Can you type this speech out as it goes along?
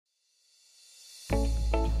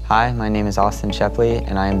Hi, my name is Austin Shepley,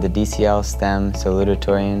 and I am the DCL STEM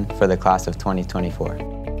Salutatorian for the class of 2024.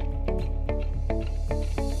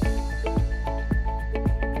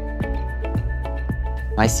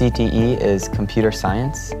 My CTE is computer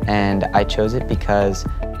science, and I chose it because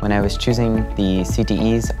when I was choosing the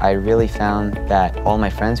CTEs, I really found that all my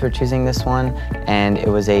friends were choosing this one, and it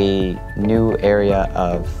was a new area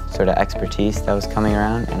of sort of expertise that was coming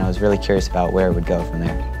around, and I was really curious about where it would go from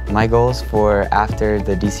there. My goals for after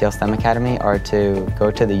the DCL STEM Academy are to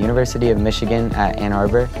go to the University of Michigan at Ann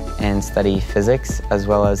Arbor and study physics, as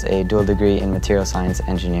well as a dual degree in material science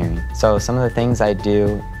engineering. So some of the things I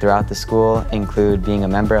do throughout the school include being a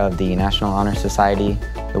member of the National Honor Society,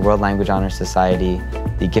 the World Language Honor Society,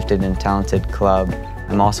 the Gifted and Talented Club.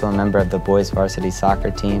 I'm also a member of the boys varsity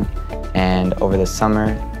soccer team, and over the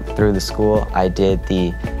summer through the school I did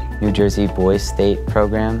the New Jersey Boys State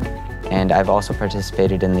program, and I've also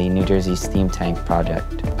participated in the New Jersey Steam Tank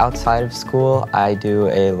project. Outside of school, I do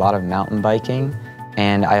a lot of mountain biking,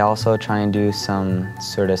 and I also try and do some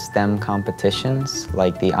sort of STEM competitions,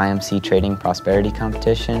 like the IMC Trading Prosperity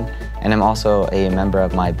Competition, and I'm also a member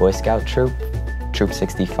of my Boy Scout troop, Troop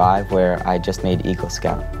 65, where I just made Eagle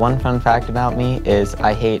Scout. One fun fact about me is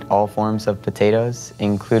I hate all forms of potatoes,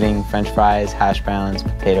 including French fries, hash browns,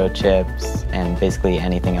 potato chips, and basically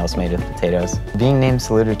anything else made with potatoes. Being named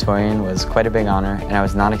Salutatorian was quite a big honor, and I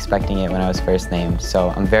was not expecting it when I was first named, so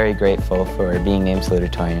I'm very grateful for being named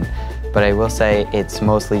Salutatorian. But I will say it's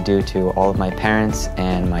mostly due to all of my parents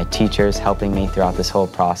and my teachers helping me throughout this whole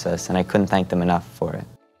process, and I couldn't thank them enough for it.